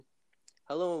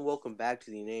Hello and welcome back to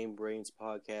the Name Brains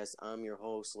podcast. I'm your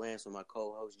host Lance with my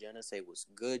co-host Jenna. Say what's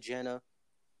good, Jenna.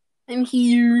 I'm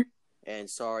here. And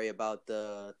sorry about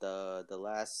the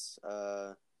last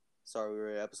sorry we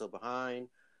were an episode behind.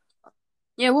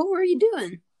 Yeah, what were you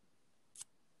doing?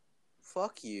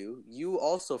 Fuck you. You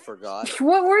also forgot.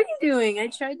 What were you doing? I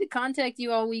tried to contact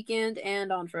you all weekend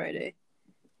and on Friday.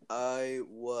 I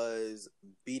was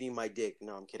beating my dick.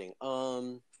 No, I'm kidding.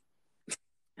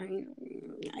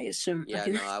 I assume. Yeah,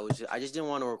 okay. no, I just didn't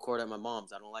want to record at my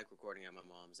mom's. I don't like recording at my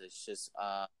mom's. It's just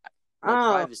no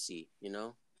privacy, you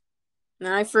know? And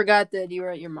I forgot that you were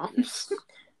at your mom's.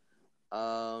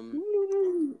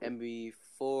 And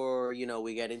before,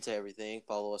 we get into everything,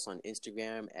 follow us on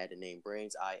Instagram at the Name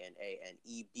Brains,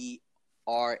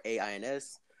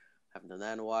 INANEBRAINS. Haven't done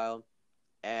that in a while.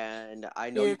 And I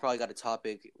know you probably got a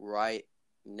topic right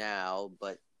now,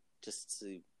 but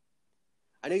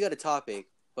I know you got a topic,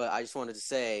 but I just wanted to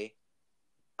say,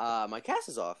 my cast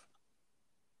is off.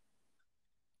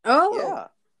 Oh. Yeah.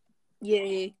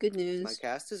 Yay, good news. My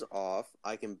cast is off.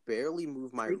 I can barely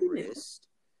move my wrist.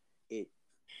 It's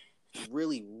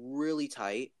really, really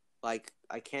tight. Like,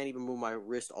 I can't even move my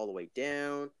wrist all the way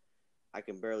down. I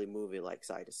can barely move it, like,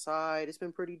 side to side. It's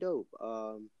been pretty dope.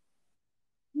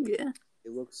 Yeah.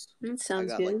 It looks... That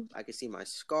sounds good. I can see my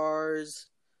scars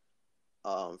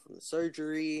from the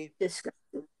surgery. Disgusting.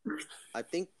 I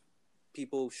think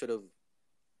people should have...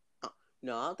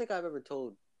 No, I don't think I've ever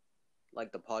told,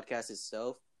 like, the podcast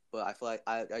itself, but I feel like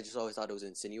I just always thought it was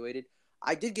insinuated.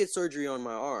 I did get surgery on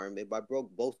my arm. If I broke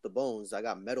both the bones, I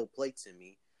got metal plates in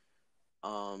me.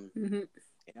 And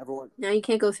everyone... Now you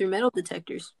can't go through metal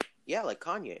detectors. Yeah, like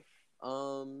Kanye.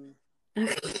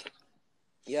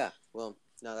 Yeah, well,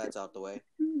 now that's out the way.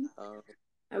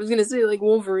 I was gonna say like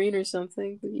Wolverine or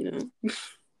something, but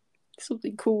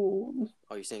something cool.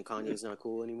 Oh, you're saying Kanye's not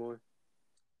cool anymore?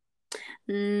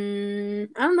 I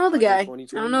don't know the guy. I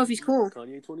don't know if he's cool.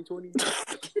 Kanye 2020.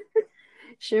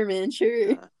 Sure, man.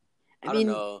 Sure. I don't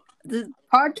know. The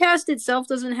podcast itself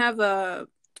doesn't have a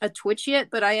Twitch yet,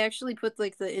 but I actually put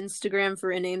like the Instagram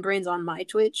for Inane Brains on my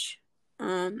Twitch.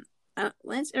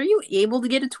 Lance, are you able to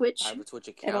get a Twitch? I have a Twitch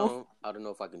account. I don't know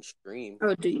if I can stream.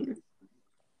 Oh, do you?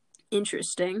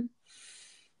 Interesting.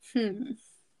 I don't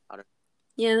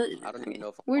know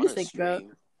if I weird to think about.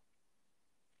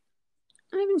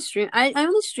 I haven't streamed. I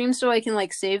only stream so I can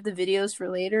like save the videos for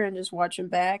later and just watch them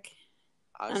back.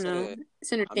 I don't know.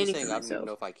 It's entertaining for myself. I don't even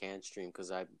know if I can stream because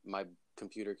my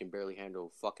computer can barely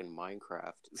handle fucking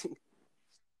Minecraft.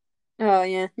 Oh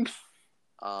yeah.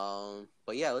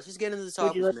 But yeah, let's just get into the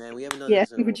topics, man. We haven't done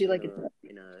this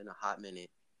in a hot minute.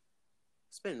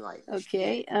 It's been like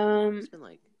okay. It's been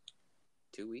like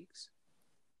 2 weeks.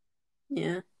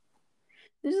 Yeah.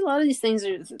 There's a lot of these things.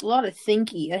 There's a lot of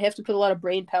thinky. I have to put a lot of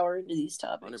brain power into these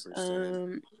topics.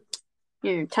 100%.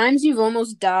 Times you've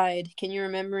almost died. Can you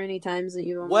remember any times that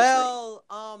you almost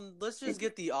died? Let's just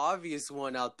get the obvious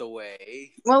one out the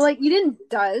way. Well, like, you didn't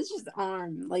die. It's just the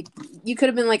arm. Like, you could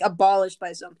have been, like, abolished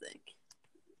by something.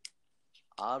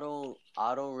 I don't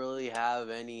really have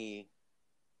any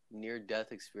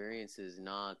near-death experiences,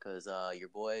 because your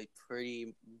boy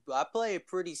I play it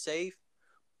pretty safe,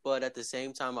 but at the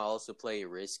same time, I also play it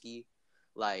risky.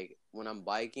 Like, when I'm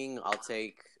biking, I'll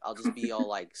just be all,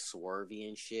 like, swervy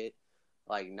and shit.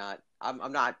 Like,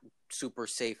 I'm not super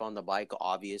safe on the bike,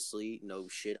 obviously. No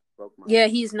shit. I broke my... Yeah,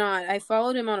 he's not. I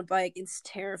followed him on a bike. It's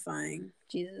terrifying.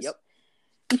 Jesus. Yep.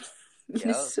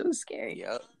 It's so scary.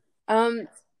 Yep.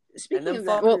 Speaking of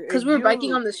that, well, because we were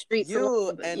biking on the street. The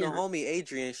homie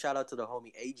Adrian, shout out to the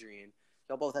homie Adrian.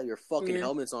 Y'all both have your fucking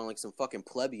helmets on like some fucking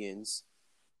plebeians.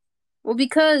 Well,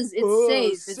 because it's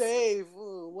safe. It's safe.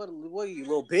 What are you,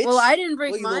 little bitch? Well, I didn't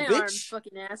break my arm,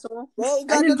 fucking asshole. Well,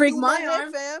 I didn't break my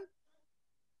arm, fam.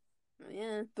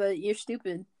 Yeah, but you're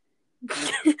stupid.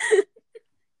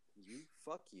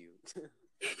 Fuck you. Do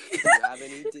you have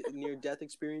any near-death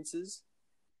experiences?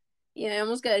 Yeah, I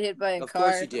almost got hit by a car. Of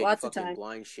course you did. Lots of times.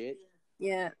 Blind shit.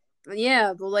 Yeah,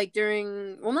 but like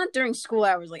not during school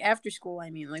hours, like after school. I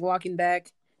mean, like walking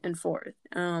back and forth.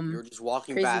 You were just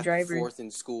walking back and forth in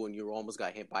school, and you almost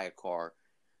got hit by a car.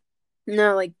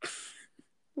 No, like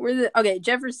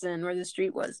Jefferson, where the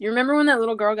street was. You remember when that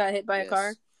little girl got hit by a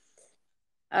car?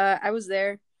 I was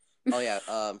there. Oh yeah.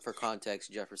 For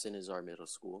context, Jefferson is our middle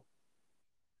school.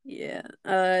 Yeah.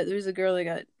 There was a girl that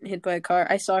got hit by a car.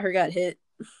 I saw her got hit.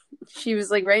 She was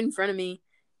like right in front of me.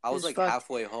 I was like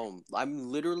halfway home.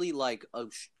 I'm literally like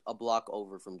a block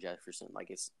over from Jefferson. Like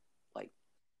it's like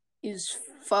it's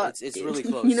fucked. It's really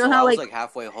close. You know how I was like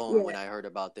halfway home when I heard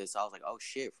about this. I was like, oh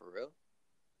shit, for real?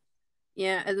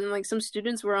 Yeah, and then like some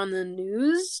students were on the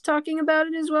news talking about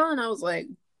it as well, and I was like,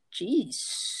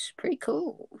 Jeez, pretty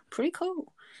cool. Pretty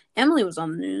cool. Emily was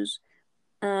on the news.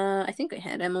 I think I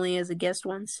had Emily as a guest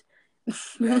once.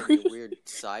 Yeah, your weird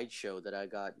sideshow that I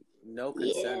got no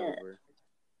consent Yeah. over.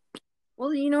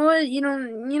 Well, you know what? You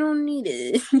don't need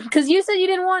it because you said you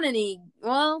didn't want any.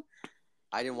 Well,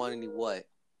 I didn't want any what?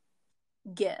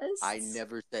 guests. I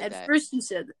never said At that. first, you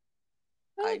said that.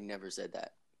 I never said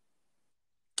that.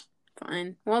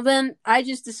 Fine. Well, then I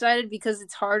just decided because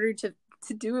it's harder to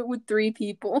do it with 3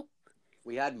 people.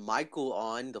 We had Michael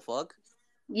on. The fuck?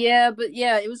 Yeah, but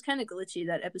yeah, it was kind of glitchy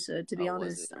that episode. To be Oh,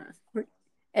 was honest,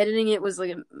 editing it was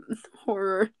like a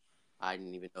horror. I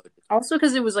didn't even know. Also,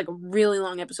 because it was like a really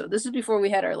long episode. This is before we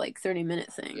had our like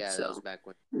 30-minute thing. Yeah, so that was back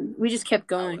when we just kept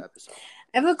going. our episode.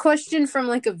 I have a question from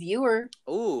like a viewer.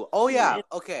 Ooh, oh yeah,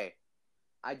 okay.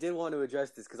 I did want to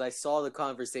address this because I saw the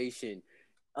conversation.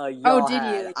 Oh, did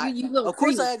you? You of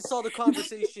course, I saw the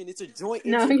conversation. It's a joint.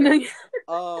 No,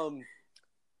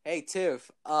 Hey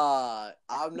Tiff,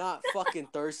 I'm not fucking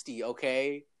thirsty,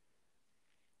 okay?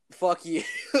 Fuck you.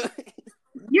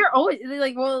 You're always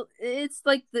like, well, it's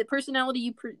like the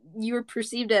personality you were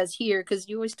perceived as here because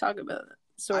you always talk about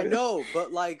it. I know,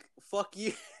 but like, fuck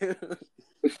you.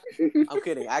 I'm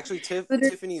kidding. Actually,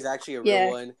 Tiffany's actually a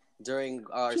real one. During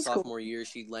our sophomore year,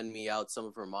 she lent me out some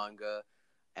of her manga,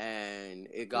 and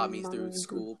it got me through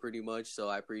school pretty much. So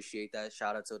I appreciate that.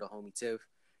 Shout out to the homie Tiff.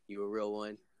 You a real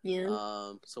one. Yeah.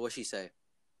 So what'd she say?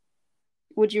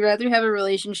 Would you rather have a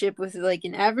relationship with like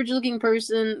an average-looking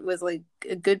person with like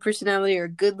a good personality, or a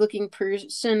good-looking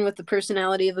person with the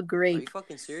personality of a grape? Are you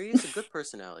fucking serious? A good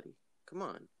personality. Come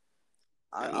on.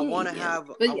 I want to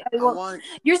have. I want.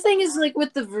 Your thing is like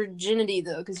with the virginity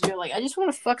though, because you're like, I just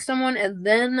want to fuck someone and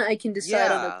then I can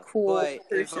decide on a cool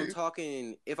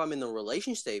person. If I'm in the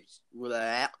relationship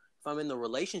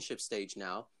stage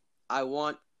now, I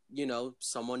want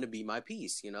someone to be my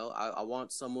piece. I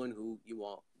want someone who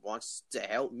wants to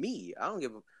help me. I don't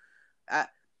give a.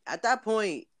 At that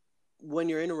point, when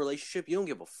you're in a relationship, you don't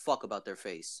give a fuck about their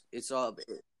face. It's all.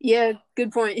 Yeah,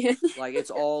 good point. Like,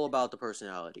 it's all about the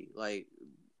personality. Like,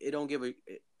 it don't give a.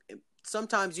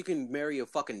 Sometimes you can marry a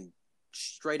fucking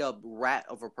straight up rat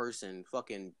of a person,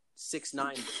 fucking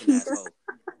 6'9" asshole.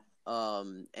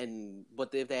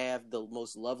 But if they have the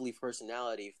most lovely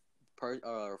personality,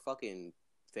 or fucking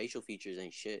facial features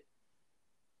ain't shit.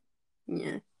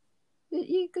 Yeah,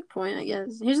 good point. I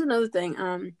guess. Here's another thing.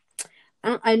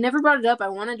 I never brought it up. I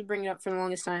wanted to bring it up for the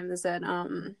longest time. Is that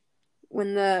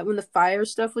when the fire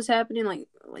stuff was happening, like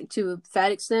to a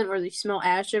fat extent, where they smell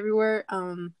ash everywhere.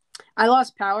 I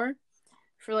lost power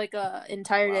for like a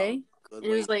entire day. And it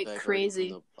was like crazy.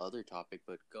 From the other topic,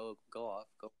 but go off.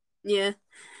 Yeah,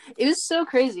 it was so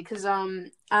crazy because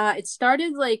it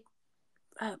started like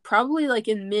probably like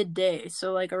in midday,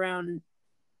 so like around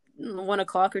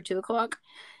 1:00 or 2:00.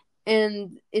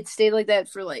 And it stayed like that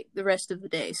for like the rest of the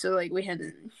day. So like we had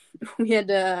to get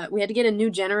a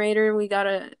new generator we got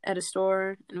at a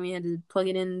store, and we had to plug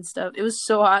it in and stuff. It was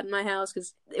so hot in my house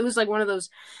because it was like one of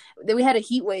those that we had a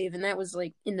heat wave, and that was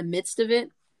like in the midst of it.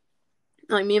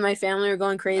 Like me and my family were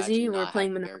going crazy. We were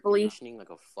playing Monopoly. Air conditioning like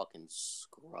a fucking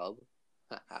scrub.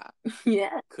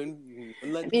 Yeah.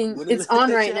 It's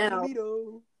on right now.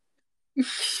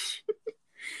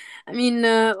 I mean,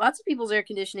 lots of people's air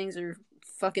conditionings are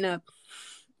fucking up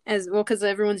as well because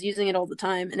everyone's using it all the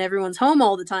time, and everyone's home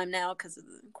all the time now because of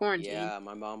the quarantine. Yeah,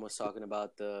 my mom was talking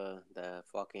about the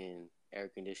fucking air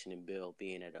conditioning bill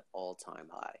being at an all-time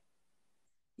high.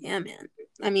 Yeah, man.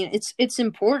 I mean, it's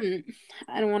important.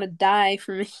 I don't want to die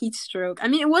from a heat stroke. I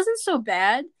mean, it wasn't so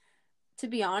bad, to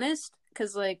be honest,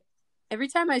 because like every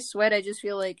time I sweat, I just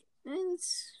feel like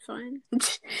it's fine.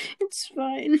 It's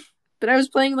fine. But I was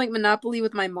playing like Monopoly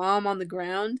with my mom on the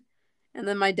ground, and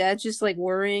then my dad's just like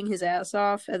worrying his ass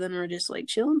off, and then we're just like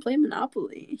chill and play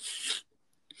Monopoly.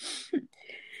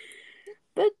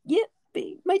 But yeah,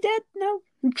 my dad, no.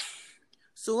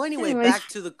 So anyway, back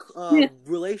to the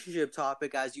relationship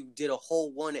topic, as you did a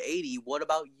whole 180. What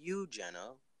about you,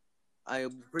 Jenna?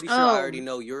 I'm pretty sure I already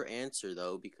know your answer,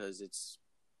 though, because it's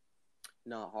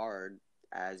not hard,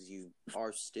 as you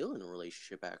are still in a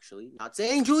relationship, actually. Not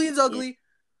saying Julian's ugly.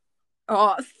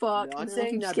 Oh, fuck. Not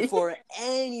saying that before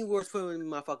any words put in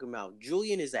my fucking mouth.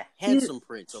 Julian is a handsome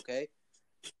prince, okay?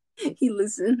 He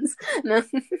listens. No.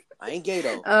 I ain't gay,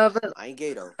 though. I ain't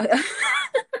gay, though.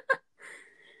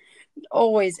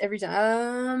 Always, every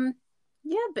time.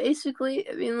 Yeah, basically.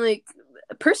 I mean, like,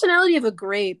 personality of a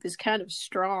grape is kind of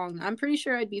strong. I'm pretty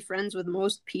sure I'd be friends with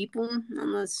most people,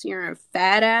 unless you're a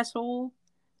fat asshole.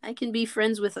 I can be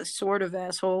friends with a sort of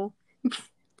asshole.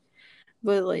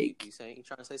 But, like... You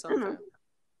trying to say something?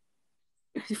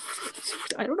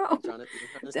 I don't know. You're trying to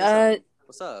say something.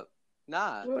 What's up?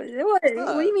 Nah. What? What's What do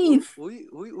up? you mean?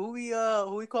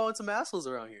 Who we calling some assholes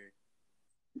around here?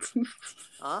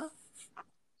 Huh?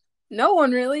 No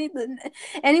one really.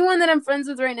 Anyone that I'm friends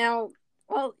with right now,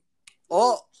 well,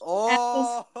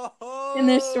 assholes in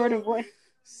their sort Oh, of way.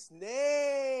 Snake.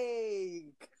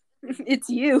 It's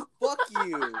you. Fuck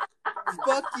you.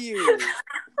 Fuck you.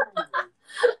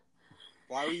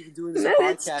 Why are we even doing this No,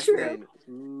 it's podcast true. then?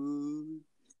 Ooh.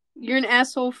 You're an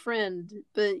asshole friend,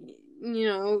 but you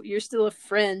know you're still a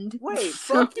friend. Wait,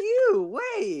 So- fuck you.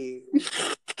 Wait.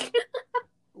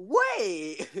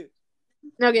 Wait.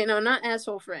 Okay, no, not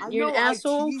asshole friend. You're an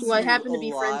asshole who I happen to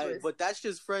be friends with. But that's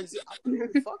just friends.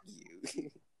 Fuck you.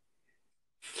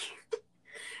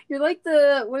 You're like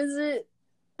the what is it?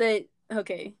 That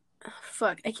okay.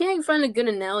 Fuck. I can't even find a good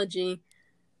analogy.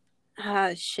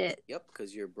 Ah shit. Yep,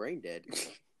 because you're brain dead.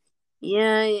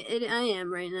 Yeah, I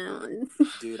am right now.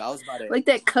 Dude, I was about to Like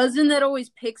that cousin that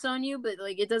always picks on you, but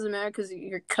like it doesn't matter because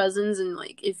you're cousins, and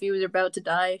like if he was about to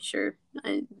die, sure,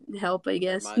 I'd help, I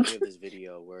guess. Reminds me of this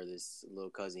video where this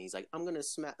little cousin, he's like, I'm gonna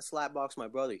slap box my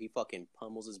brother. He fucking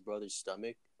pummels his brother's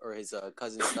stomach or his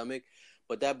cousin's stomach,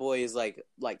 but that boy is like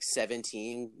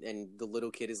 17, and the little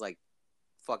kid is like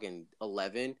fucking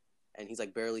 11, and he's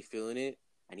like barely feeling it,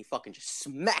 and he fucking just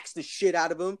smacks the shit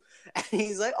out of him, and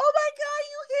he's like, oh my god,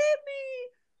 you hit me.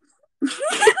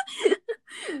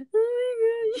 Oh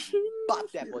my gosh.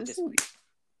 Bop that boy, just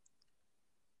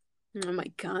Oh my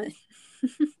god.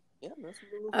 yeah, that's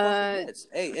what little fucking kids.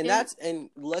 Hey, and that's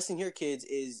and lesson here, kids,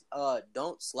 is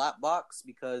don't slap box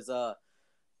because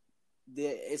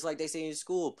it's like they say in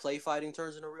school, play fighting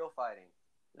turns into real fighting.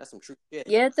 That's some true shit.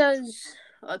 Yeah, it does.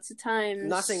 Lots of times. I'm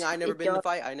not saying I never been in a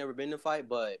fight. I never been in a fight,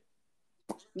 but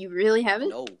you really haven't?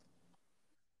 no.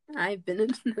 I've been in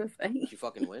a fight. Did you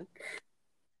fucking win?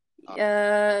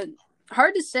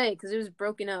 Hard to say because it was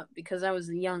broken up because I was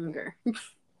younger.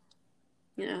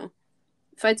 You know,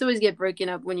 fights always get broken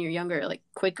up when you're younger, like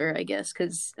quicker, I guess,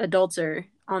 because adults are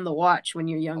on the watch when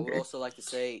you're younger. I would also like to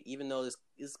say, even though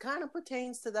this kind of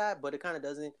pertains to that, but it kind of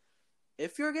doesn't.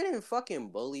 If you're getting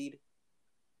fucking bullied,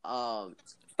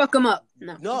 fuck them up.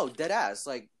 No, dead ass.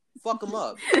 Like, fuck them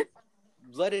up.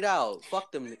 Let it out.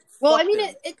 Fuck them. Well, Fuck I mean,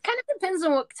 them. it kind of depends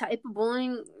on what type of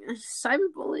bullying.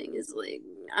 Cyberbullying is like,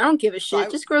 I don't give a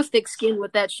shit. Just grow thick skin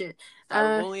with that shit.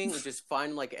 Cyberbullying, just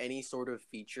find like any sort of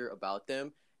feature about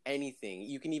them. Anything.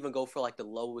 You can even go for like the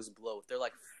lowest blow. If they're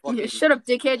like fucking... Yeah, shut up,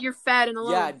 dickhead. You're fat and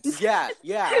alone. Yeah.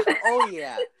 Oh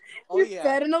yeah. You're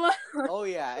fat and alone. Oh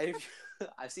yeah. And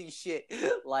I see shit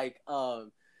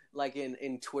like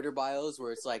in Twitter bios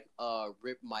where it's like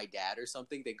rip my dad or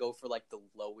something. They go for like the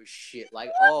lowest shit. Like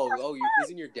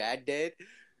isn't your dad dead?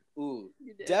 Ooh,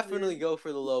 definitely go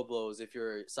for the low blows if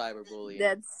you're cyberbullying.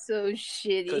 That's so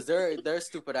shitty. Because their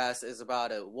stupid ass is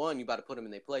about one, you about to put them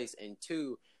in their place, and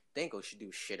two, they ain't gonna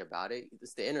do shit about it.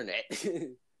 It's the internet.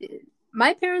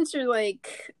 My parents are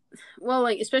like, well,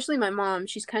 like especially my mom.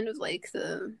 She's kind of like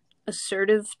the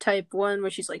assertive type one, where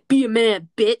she's like, "Be a man,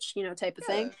 bitch," you know, type of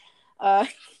thing.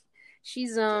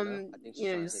 She's you know,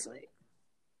 just like,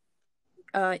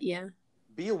 yeah.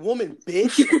 Be a woman,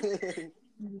 bitch.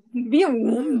 Be a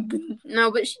woman.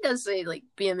 No, but she does say like,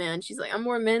 "Be a man." She's like, "I'm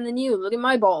more man than you. Look at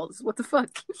my balls. What the fuck?"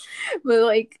 But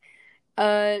like,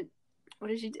 what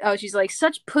did she? Oh, she's like,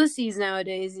 "Such pussies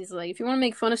nowadays." He's like, "If you want to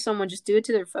make fun of someone, just do it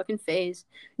to their fucking face."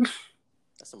 That's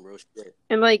some real shit.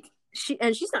 And like,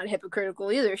 she's not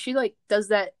hypocritical either. She like does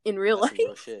that in real life. Some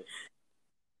real shit.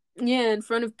 Yeah, in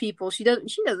front of people. She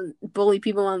doesn't bully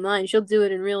people online. She'll do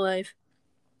it in real life.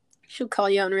 She'll call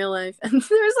you out in real life. And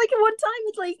there's like one time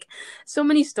with like so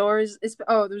many stores.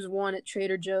 There's one at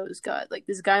Trader Joe's. God, like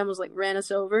this guy almost like ran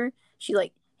us over. She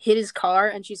like hit his car,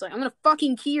 and she's like, "I'm gonna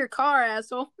fucking key your car,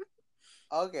 asshole."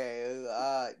 Okay,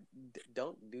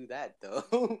 don't do that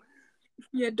though.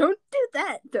 Yeah, don't do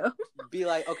that though. Be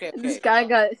like, okay. This guy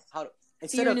got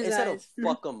instead of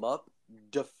fuck them up,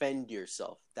 defend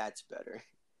yourself. That's better.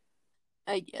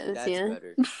 I guess. That's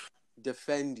better.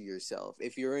 Defend yourself.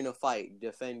 If you're in a fight,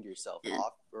 defend yourself.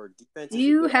 Or defense. Do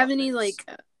you have any like?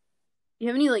 You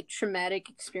have any like traumatic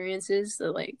experiences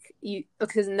that like you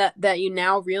because that you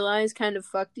now realize kind of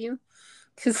fucked you?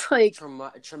 Because like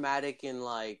traumatic in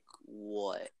like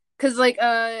what? Because like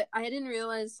I didn't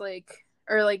realize like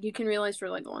or like you can realize for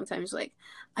like a long time. It's like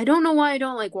I don't know why I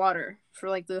don't like water for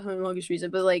like the longest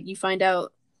reason, but like you find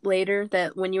out later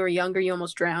that when you were younger you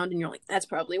almost drowned, and you're like, that's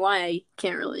probably why I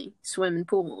can't really swim in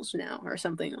pools now, or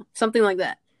something like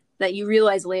that you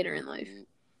realize later in life.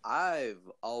 I've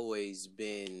always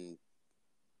been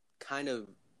kind of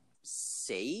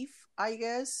safe, I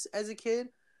guess, as a kid.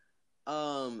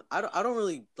 I don't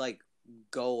really like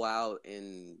go out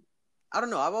and I don't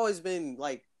know. I've always been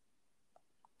like,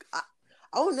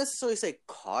 I wouldn't necessarily say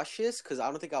cautious because I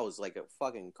don't think I was like a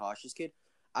fucking cautious kid.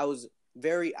 I was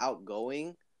very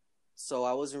outgoing, so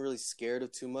I wasn't really scared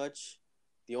of too much.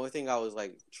 The only thing I was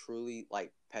like truly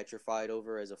like petrified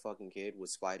over as a fucking kid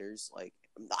was spiders. Like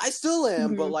I still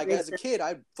am, but like as a kid,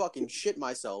 I'd fucking shit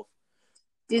myself.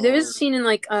 Dude, there was a scene in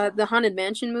like the Haunted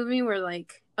Mansion movie where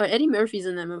like Eddie Murphy's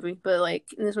in that movie, but like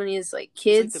in this one he has like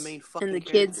kids, like the main fucking and the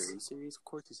character. kids. Are you serious? Of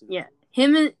course he's in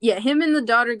him and the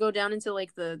daughter go down into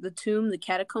like the tomb, the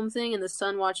catacomb thing, and the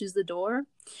son watches the door.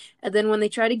 And then when they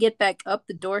try to get back up,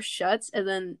 the door shuts, and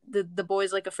then the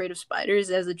boy's like afraid of spiders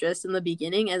as addressed in the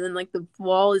beginning, and then like the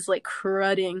wall is like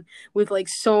crudding with like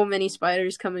so many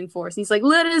spiders coming forth. And he's like,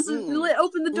 let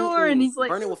open the door, and he's like,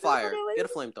 burn it with fire, get a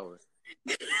flamethrower.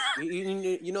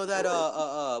 you know that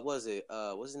what is it?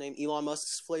 What's his name? Elon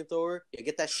Musk's flamethrower. Yeah,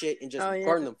 get that shit and just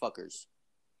burn them fuckers.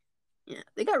 Yeah,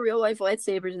 they got real life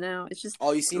lightsabers now. It's just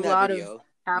you seen that video?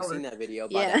 You seen that video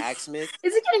by the Hacksmith?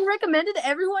 Is it getting recommended to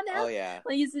everyone now? Oh yeah.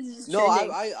 Like is it just no,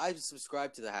 I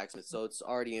subscribe to the Hacksmith, so it's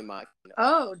already in my.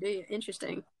 Oh, do you?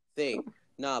 Interesting. Thing.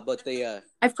 Nah, but they.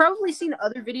 I've probably seen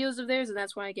other videos of theirs, and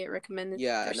that's why I get recommended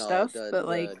their stuff. But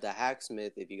like the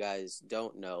Hacksmith, if you guys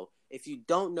don't know, if you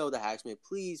don't know the Hacksmith,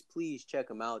 please check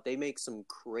them out. They make some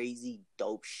crazy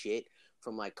dope shit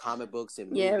from like comic books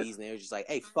and movies, and they're just like,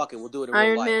 hey, fuck it, we'll do it in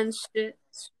real life. Iron Man shit.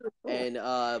 Cool. And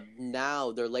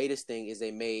now their latest thing is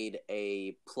they made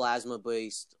a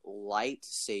plasma-based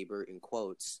lightsaber in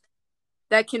quotes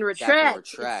that can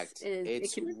retract.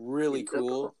 It's really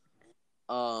cool.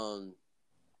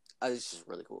 It's just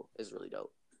really cool. It's really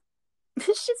dope.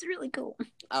 This shit's really cool.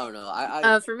 I don't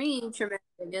know. For me, traumatic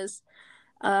is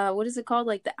what is it called?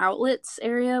 Like the outlets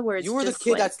area where it's you were the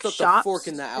kid that stuck the fork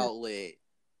in the outlet.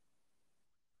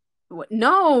 What?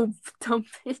 No, dumb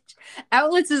bitch.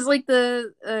 Outlets is like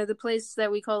the place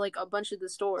that we call like a bunch of the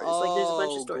stores. Like there's a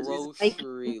bunch of stores.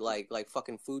 Grocery, like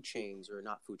fucking food chains or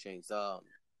not food chains.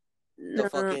 The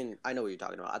fucking I know what you're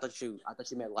talking about. I thought you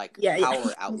meant like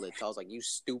power outlets. I was like, you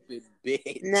stupid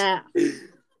bitch. Nah.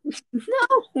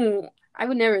 No, I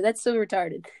would never. That's so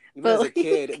retarded. But as a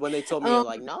kid, when they told me,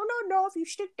 like, no, if you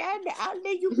stick that in the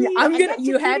outlet,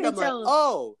 you had to tell them.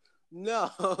 Oh no,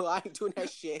 I ain't doing that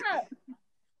shit.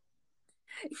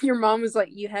 Your mom was like,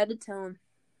 you had to tell him.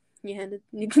 You had to.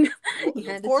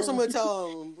 Of course, I'm gonna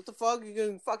tell him. What the fuck?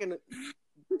 You're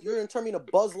gonna turn me into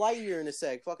Buzz Lightyear in a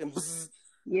sec. Fucking.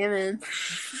 Yeah, man.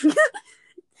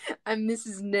 I'm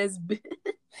Mrs. Nesbitt.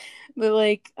 But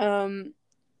like,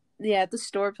 yeah, the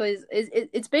store place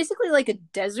it's basically like a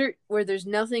desert where there's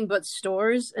nothing but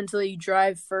stores until you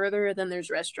drive further. Then there's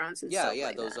restaurants and stuff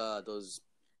like that. Those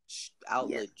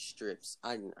outlet strips.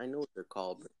 I know what they're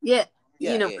called. But... Yeah,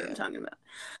 you know what I'm talking about.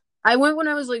 I went when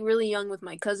I was like really young with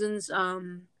my cousins.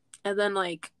 And then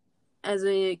like as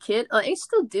a kid, like, I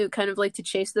still do kind of like to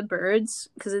chase the birds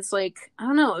because it's like I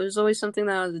don't know. It was always something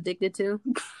that I was addicted to,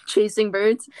 chasing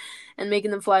birds and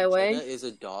making them fly away. Jenna is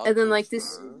a dog. And then like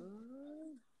this.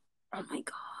 Oh my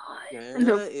god!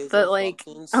 No, but like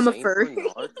I'm a furry.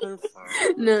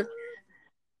 No,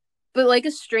 but like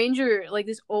a stranger, like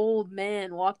this old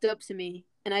man, walked up to me,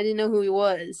 and I didn't know who he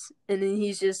was. And then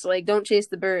he's just like, "Don't chase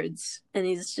the birds," and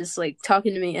he's just like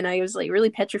talking to me, and I was like really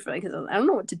petrified because I don't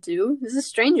know what to do. This is a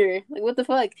stranger. Like what the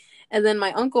fuck? And then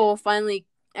my uncle finally,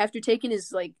 after taking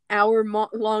his like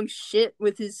hour-long shit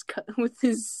with his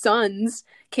sons,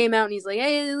 came out and he's like,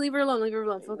 "Hey, leave her alone,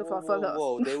 fuck off."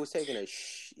 Whoa, they was taking a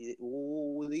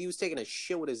he was taking a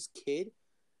shit with his kid.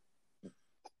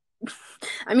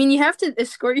 I mean, you have to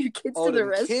escort your kids to the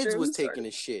restroom. Kids was taking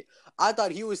a shit. I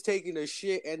thought he was taking a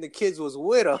shit and the kids was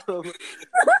with him.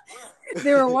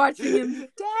 They were watching him. Daddy,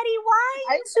 why?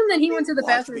 I assume that he went to the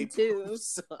bathroom too.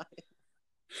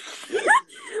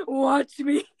 Watch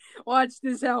me. Watch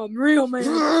this how I'm real,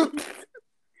 man.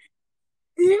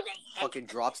 Fucking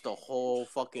drops the whole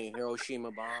fucking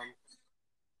Hiroshima bomb.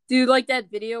 Dude, like that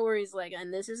video where he's like,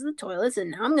 and this is the toilets,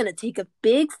 and now I'm gonna take a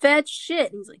big fat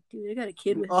shit. And he's like, dude, I got a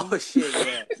kid with me. Oh, shit,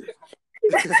 yeah.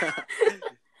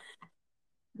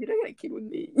 Dude, I got a kid with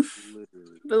me.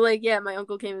 Literally. But, like, yeah, my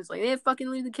uncle came and was like, hey, fucking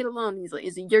leave the kid alone. He's like,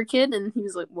 is he your kid? And he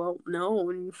was like, well,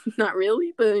 no, not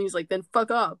really. But he's like, then fuck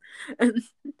off. And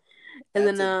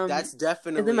then that's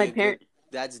definitely... And then my parent...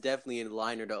 That's definitely a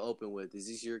liner to open with. Is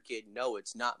this your kid? No,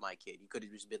 it's not my kid. You could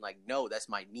have just been like, no, that's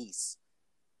my niece.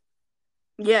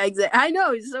 Yeah, exactly. I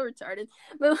know, he's so retarded.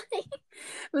 But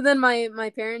then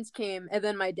my parents came, and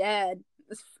then my dad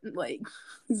like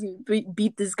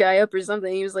beat this guy up or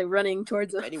something. He was like running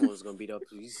towards him. If anyone was gonna beat up,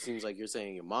 it seems like you're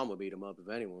saying your mom would beat him up if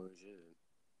anyone. Shit.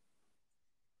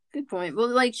 Good point. Well,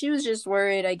 like she was just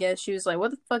worried. I guess she was like,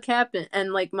 "What the fuck happened?"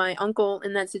 And like my uncle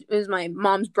in that is my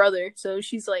mom's brother, so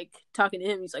she's like talking to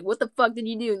him. He's like, "What the fuck did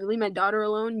you do? You leave my daughter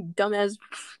alone, you dumbass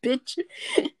bitch."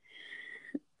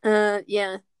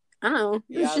 Yeah. I don't know. It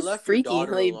was Yeah, I just left your freaky.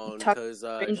 daughter Like alone talking because to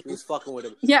she was strangers. fucking with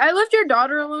him. Yeah, I left your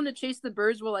daughter alone to chase the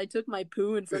birds while I took my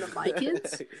poo in front of my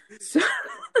kids. So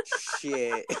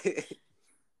Shit.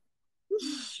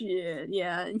 shit.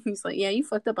 Yeah. And he's like, "Yeah, you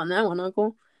fucked up on that one,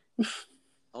 uncle."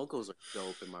 Uncles are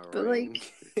dope, am I But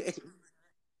right? like,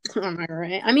 am I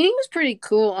right? I mean, he was pretty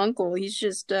cool, uncle. He's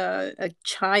just a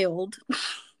child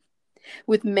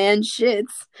with man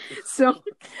shits. So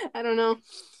I don't know.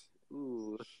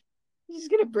 Ooh. He's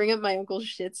gonna bring up my uncle's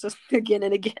shits again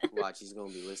and again. Watch, he's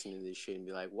gonna be listening to this shit and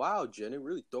be like, "Wow, Janet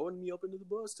really throwing me up into the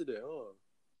bus today, huh?"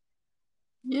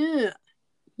 Yeah,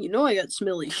 you know I got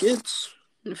smelly shits.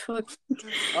 Fuck.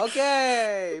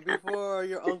 Okay, before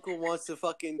your uncle wants to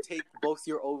fucking take both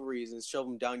your ovaries and shove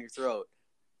them down your throat.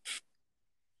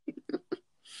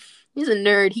 He's a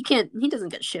nerd. He doesn't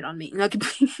get shit on me. No,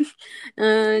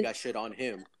 you got shit on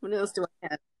him. What else do I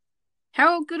have?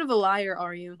 How good of a liar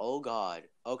are you? Oh God.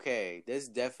 Okay, this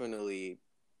definitely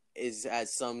is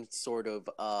as some sort of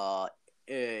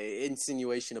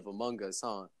insinuation of Among Us,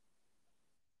 huh?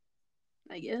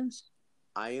 I guess.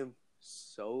 I am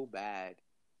so bad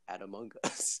at Among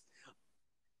Us.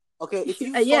 Okay, if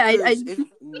you Yeah, fuckers,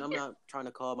 I'm not trying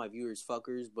to call my viewers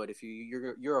fuckers, but if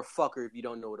you're a fucker if you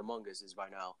don't know what Among Us is by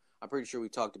now. I'm pretty sure we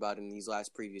talked about it in these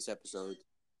last previous episodes.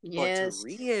 yes. But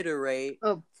to reiterate,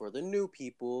 Oh, for the new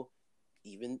people,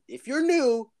 even if you're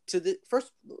new to the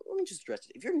first, let me just address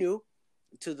it. If you're new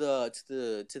to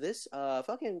this,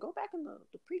 fucking go back in the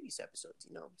previous episodes.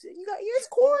 You know, it's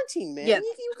quarantine, man. yeah.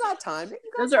 You got time. You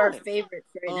got Those are our time. favorites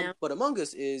right now. But Among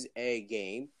Us is a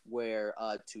game where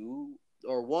two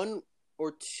or one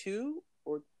or two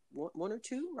or one or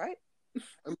two, right?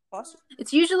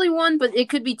 It's usually one, but it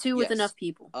could be two with Yes. enough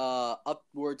people.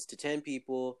 Upwards to 10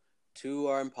 people. 2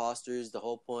 are imposters. The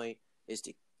whole point is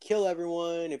to kill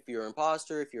everyone. If you're an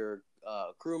imposter, if you're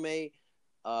a crewmate,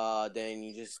 then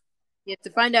you just You have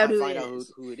to find out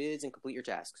who it is and complete your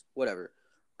tasks. Whatever.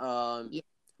 Yeah.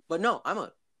 But no,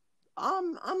 I'm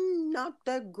not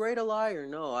that great a liar.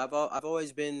 No, I've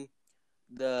always been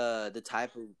the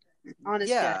type of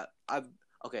Honest guy.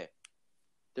 Okay.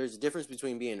 There's a difference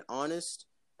between being honest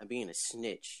and being a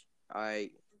snitch. I've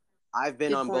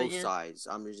been on both sides.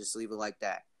 I'm gonna just leave it like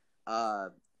that.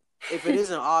 If it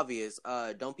isn't obvious,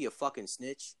 don't be a fucking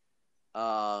snitch.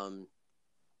 I've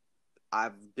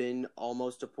been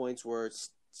almost to points where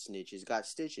snitches got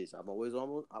stitches. I've always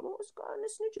gotten a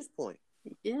snitch's point.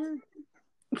 Yeah.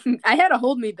 I had a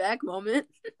hold me back moment.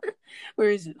 Where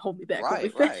is it? Hold me back.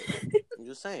 Right. I'm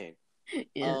just saying.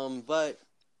 Yeah. But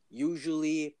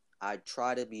usually I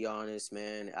try to be honest,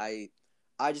 man. I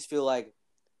just feel like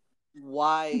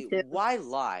why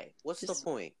lie? What's the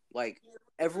point? Like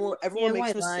everyone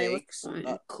makes mistakes.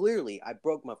 Clearly, I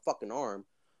broke my fucking arm.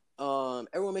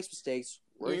 Everyone makes mistakes.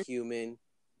 We're human.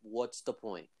 What's the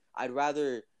point? I'd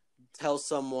rather tell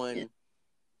someone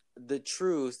the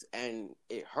truth and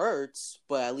it hurts,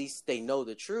 but at least they know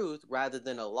the truth rather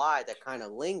than a lie that kind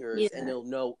of lingers and they'll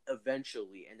know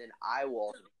eventually, and then I will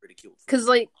also be ridiculed. Because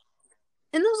like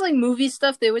in those like movie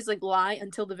stuff, they always like lie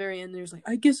until the very end. There's like,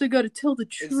 I guess I got to tell the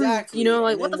truth. Exactly. You know,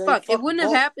 like what the fuck? It wouldn't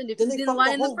have happened if you didn't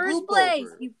lie in the first place.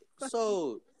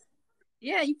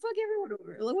 Yeah, you fuck everyone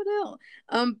over. Like, what the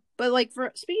hell? But like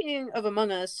for speaking of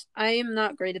Among Us, I am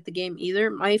not great at the game either.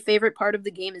 My favorite part of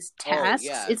the game is tasks.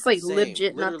 It's like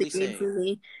legit not the game for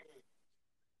me.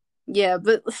 Yeah,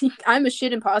 but I'm a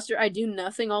shit imposter. I do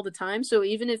nothing all the time. So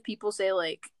even if people say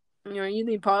like, you know, are you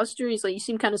the imposter? He's like, you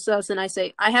seem kind of sus. And I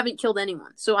say, I haven't killed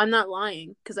anyone. So I'm not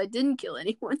lying because I didn't kill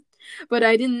anyone. But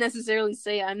I didn't necessarily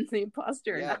say I'm the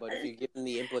imposter. Yeah, but if you give them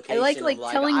the implication I like of like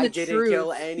telling I the didn't truth.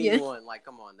 kill anyone, like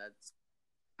come on,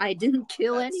 I didn't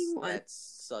kill anyone. That's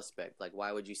suspect. Like,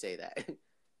 why would you say that?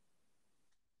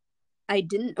 I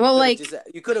didn't. Well, like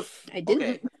you could have. I didn't.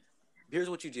 Okay, here's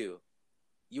what you do.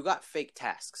 You got fake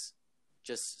tasks.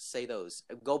 Just say those.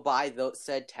 Go buy those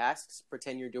said tasks.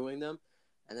 Pretend you're doing them,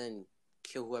 and then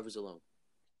kill whoever's alone.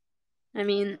 I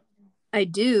mean, I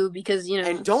do because you know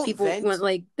and don't people vent.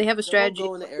 Like they have a strategy.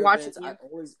 Watch it.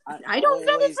 I don't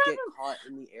vent in front of them. Caught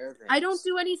in the air vents. I don't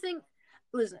do anything.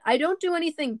 Listen, I don't do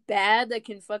anything bad that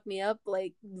can fuck me up,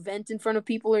 like vent in front of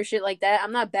people or shit like that.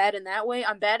 I'm not bad in that way.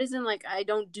 I'm bad as in like I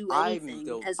don't do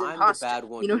anything as an imposter. I'm the bad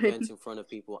one who vents in front of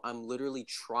people. I'm literally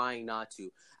trying not to,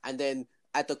 and then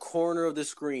at the corner of the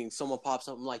screen, someone pops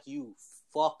up. I'm like, you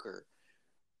fucker.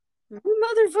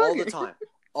 Motherfucker. All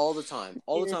the time.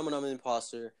 All the time when I'm an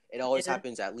imposter, it always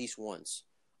happens at least once.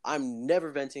 I'm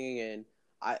never venting again.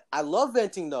 I love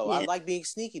venting though. I Yeah. like being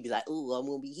sneaky. Be like, "Ooh, I'm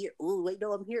gonna be here. Ooh, wait,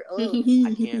 no, I'm here.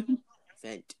 I can't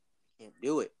vent. Can't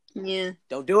do it. Yeah.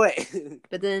 Don't do it."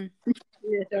 But then,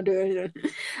 yeah, don't do it.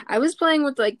 I was playing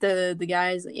with like the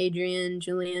guys, like Adrian,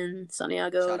 Julian,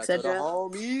 Santiago, Shout out to the etc.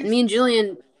 homies. And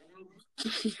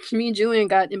me and Julian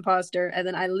got imposter, and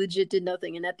then I legit did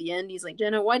nothing. And at the end, he's like,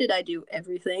 "Jenna, why did I do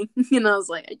everything?" And I was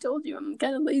like, "I told you, I'm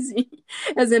kind of lazy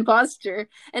as imposter."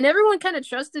 And everyone kind of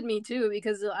trusted me too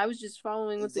because I was just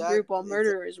following with the group while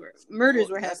murders were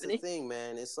happening. That's the thing,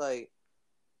 man. It's like,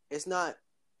 it's not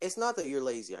that you're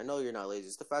lazy. I know you're not lazy.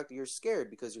 It's the fact that you're scared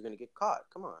because you're gonna get caught.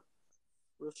 Come on,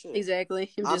 real shit.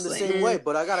 Exactly. I'm the same way,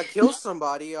 but I gotta kill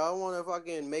somebody. I don't want to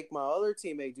fucking make my other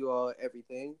teammate do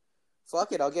everything.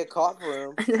 Fuck it, I'll get caught for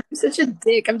him. I'm such a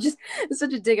dick. I'm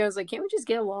such a dick. I was like, can't we just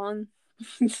get along?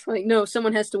 It's like, no,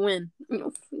 someone has to win. You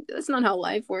know, that's not how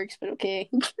life works, but okay.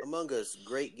 Among Us,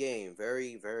 great game.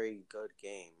 Very, very good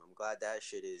game. I'm glad that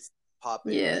shit is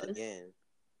popping again.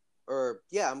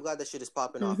 I'm glad that shit is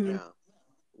popping off now.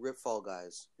 Rip Fall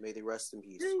Guys. May they rest in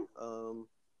peace.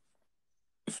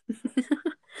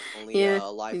 Only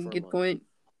alive for good a month. point.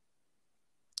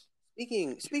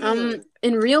 Speaking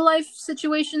in real life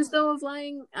situations though of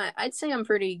lying, I'd say I'm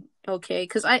pretty okay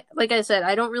because like I said,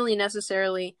 I don't really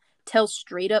necessarily tell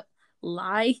straight up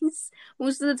lies.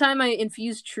 Most of the time I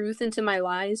infuse truth into my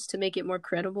lies to make it more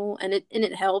credible, and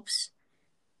it helps,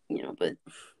 you know, but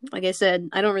like I said,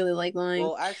 I don't really like lying.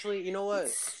 Well, actually, you know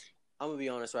what? I'm gonna be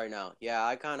honest right now. Yeah,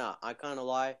 I kind of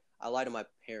lie. I lie to my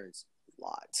parents a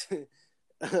lot.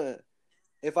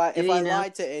 if I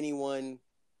lied to anyone,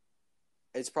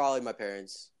 it's probably my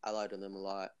parents. I lie to them a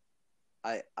lot.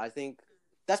 I think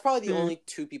that's probably the only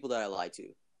two people that I lie to.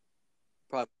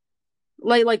 Probably.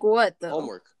 Like what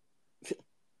though?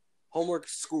 Homework,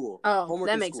 school. Oh, homework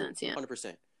that makes sense. Yeah,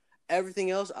 100%.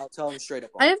 Everything else, I'll tell them straight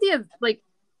up. I have like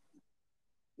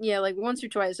once or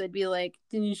twice I'd be like,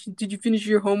 did you finish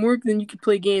your homework? Then you could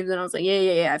play games. And I was like,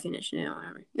 yeah, I finished. You know,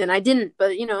 whatever. And I didn't,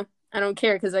 but you know, I don't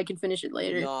care because I can finish it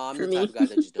later. No, I'm the type of guy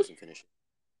that just doesn't finish it.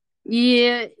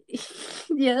 Yeah,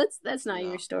 that's not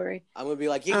your story. I'm gonna be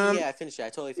like, yeah, I finished it. I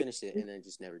totally finished it, and then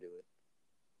just never do it.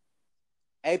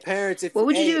 Hey, parents, what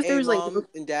would you do if there was mom like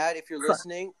and dad, if you're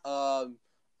listening,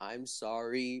 I'm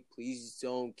sorry. Please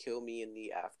don't kill me in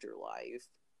the afterlife.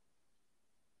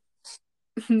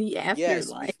 The afterlife.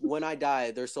 Yes, when I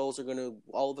die, their souls are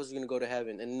all of us are gonna go to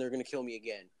heaven, and they're gonna kill me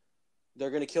again.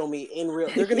 They're gonna kill me in real.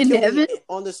 They're gonna kill me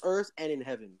on this earth and in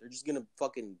heaven. They're just gonna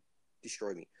fucking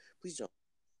destroy me. Please don't.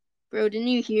 Bro, didn't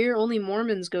you hear? Only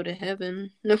Mormons go to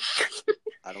heaven. No.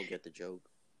 I don't get the joke.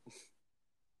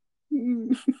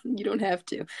 You don't have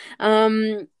to.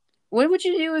 What would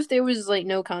you do if there was like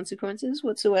no consequences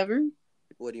whatsoever?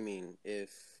 What do you mean?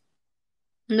 If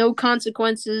no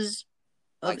consequences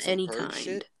of any kind?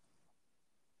 Shit?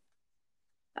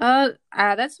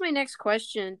 That's my next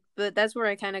question, but that's where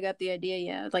I kind of got the idea.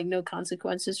 Yeah, like no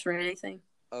consequences for anything.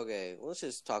 Okay, well, let's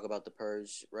just talk about the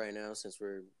purge right now, since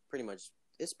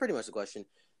it's pretty much the question.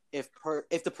 If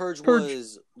the purge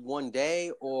was one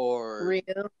day or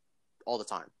real all the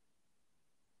time.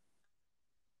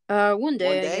 One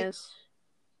day, I guess.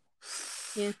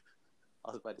 Yeah.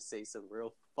 I was about to say some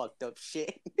real fucked up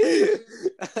shit.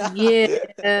 Yeah.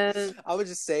 I would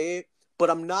just say it, but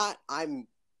I'm not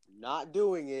not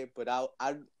doing it, but I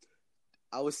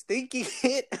was thinking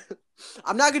it.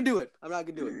 I'm not gonna do it. I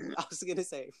was gonna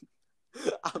say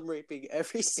I'm raping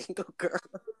every single girl.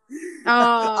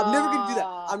 I'm never gonna do that.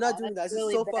 I'm not doing that. This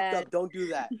is so fucked up. Don't do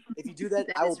that. If you do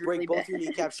that, I will break both your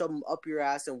kneecaps, shove them up your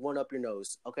ass, and one up your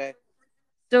nose. Okay.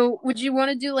 So, would you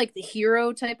want to do like the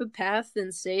hero type of path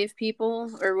and save people,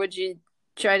 or would you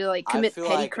try to like commit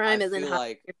petty crime and then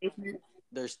hide in your basement?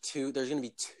 There's gonna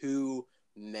be too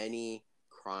many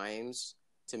crimes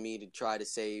to me to try to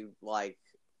save. Like,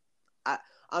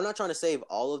 I'm not trying to save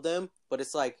all of them, but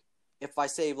it's like if I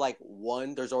save like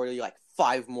one, there's already like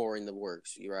 5 more in the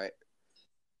works. You right?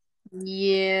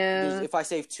 Yeah. If I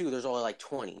save 2, there's only like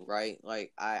 20, right?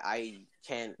 Like I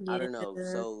can't. Yeah. I don't know.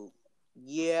 So.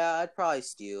 Yeah, I'd probably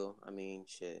steal. I mean,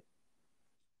 shit.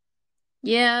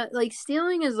 Yeah, like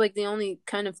stealing is like the only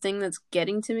kind of thing that's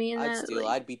getting to me in that. I'd steal.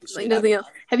 Like, I'd beat the shit. Like nothing else.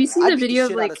 Have you seen the video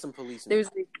of like some policemen. There's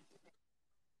like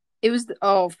it was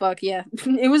oh fuck yeah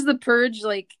it was the purge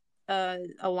like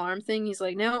alarm thing. He's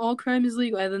like, now all crime is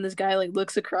legal, and then this guy like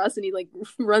looks across and he like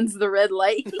runs the red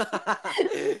light.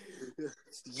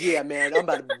 Yeah, man, I'm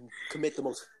about to commit the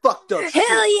most fucked up shit.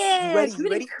 Hell yeah! You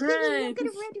ready? Crime. I'm gonna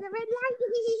run to the red light.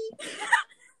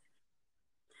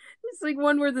 It's like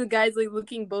one where the guy's like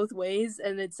looking both ways,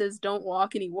 and it says "Don't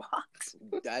walk," and he walks.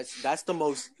 That's the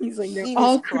most He's like, they're heinous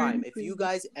all crime. crazy. If you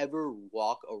guys ever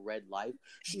walk a red light,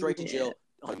 straight to jail,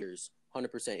 100%.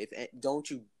 If don't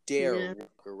you dare walk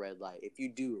a red light. If you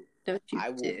do, I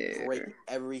will break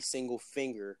every single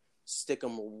finger, stick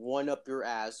them one up your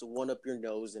ass, one up your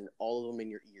nose, and all of them in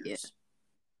your ears. Yeah.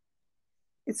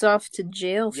 It's off to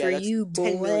jail for that's you,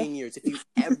 boy. 10 million years. If you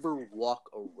ever walk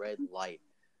a red light,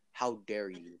 how dare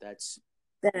you? That's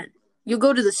then you'll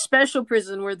go to the special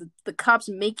prison where the cops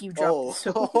make you drop the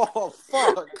soap. Oh,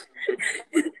 fuck.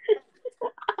 You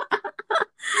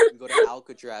go to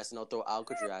Alcatraz, and I'll throw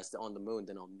Alcatraz on the moon,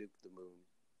 then I'll nuke the moon.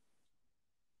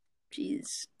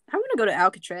 Jeez. I want to go to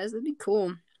Alcatraz. That'd be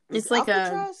cool. It's like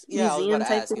Alcatraz? A museum I was about to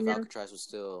type ask thing. if Alcatraz was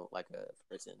still like a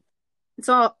prison. It's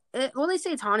all... well, they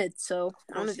say it's haunted, so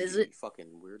I want to visit. You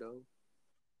fucking weirdo.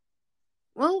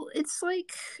 Well, it's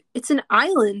like... It's an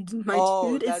island, my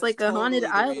dude. It's like a haunted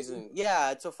island. Reason.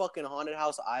 Yeah, it's a fucking haunted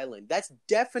house island. That's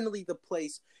definitely the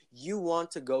place you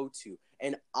want to go to.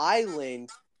 An island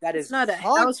that is not a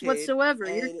haunted, house whatsoever.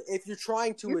 And if you're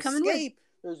trying to escape,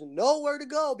 there's nowhere to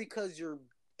go because you're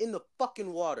in the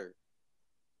fucking water.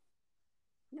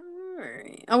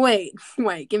 Alright. Oh, wait,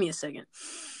 give me a second.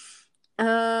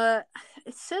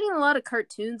 It's said in a lot of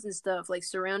cartoons and stuff, like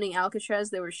surrounding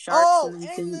Alcatraz, there were sharks and you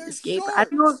can escape.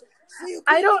 Sharks.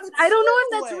 I don't know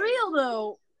if that's real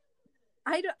though.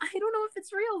 I don't know if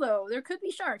it's real though. There could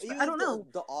be sharks, but I don't know.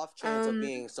 The off chance of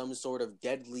being some sort of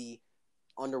deadly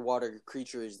underwater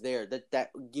creature is there.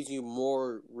 That gives you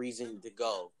more reason to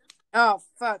go. Oh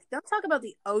fuck! Don't talk about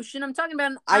the ocean. I'm talking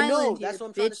about an island. I know. That's what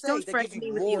I'm trying to say. Don't that gives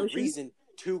you more reason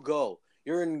to go.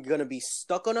 You're gonna be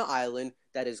stuck on an island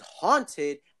that is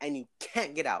haunted and you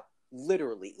can't get out.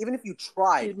 Literally, even if you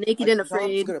tried, dude, naked and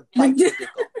afraid. Gonna bite your dick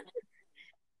off.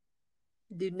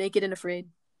 Dude, naked and afraid.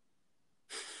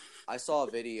 I saw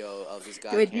a video of this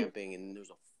guy camping, and there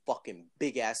was a fucking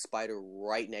big ass spider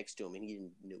right next to him, and he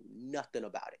didn't know nothing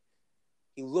about it.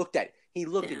 He looked at it. He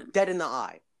looked it dead in the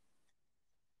eye.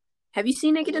 Have you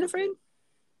seen Naked and Afraid?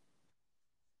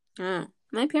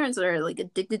 My parents are like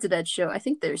addicted to that show. I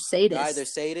think they're sadists. Either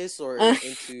sadists or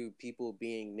into people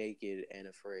being naked and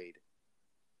afraid.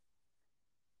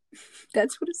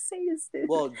 That's what a sadist is.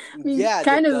 Well, I mean,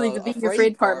 kind of like the being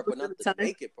afraid part, but not the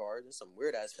naked part. There's some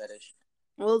weird ass fetish.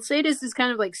 Well, sadist is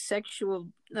kind of like sexual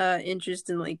interest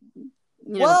in like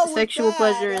sexual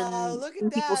pleasure and look at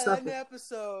people that stuff.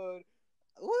 Episode.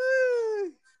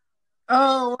 Woo!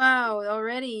 Oh wow!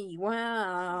 Already,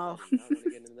 wow. I don't want to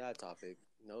get into that topic.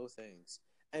 No thanks.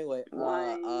 Anyway,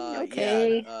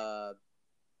 okay. Yeah.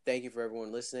 Thank you for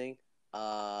everyone listening.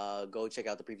 Go check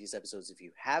out the previous episodes if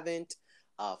you haven't.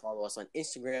 Follow us on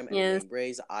Instagram at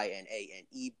Inanebrains,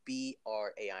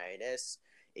 INANEBRAINS.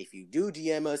 If you do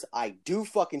DM us, I do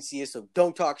fucking see it, so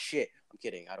don't talk shit. I'm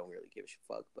kidding. I don't really give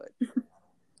a fuck, but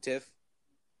Tiff,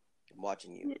 I'm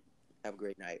watching you. Have a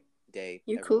great night, day.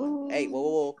 You're everyone. cool. Hey,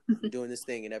 whoa. I'm doing this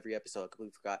thing in every episode. I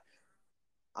completely forgot.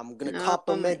 I'm going to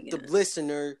compliment the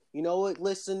listener. You know what,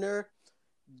 listener?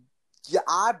 Your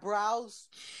eyebrows,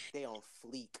 they on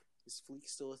fleek. Is fleek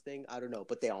still a thing? I don't know,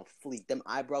 but they on fleek. Them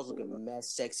eyebrows looking mad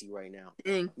sexy right now.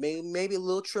 Dang. Maybe a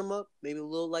little trim up, maybe a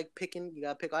little like picking. You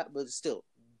gotta pick out, but still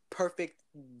perfect,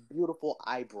 beautiful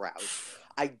eyebrows.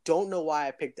 I don't know why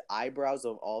I picked eyebrows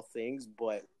of all things,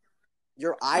 but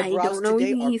your eyebrows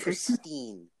today are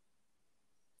pristine.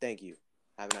 Thank you.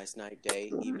 Have a nice night,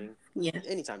 day, evening. Yeah.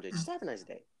 Anytime, day. Just have a nice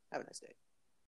day. Have a nice day.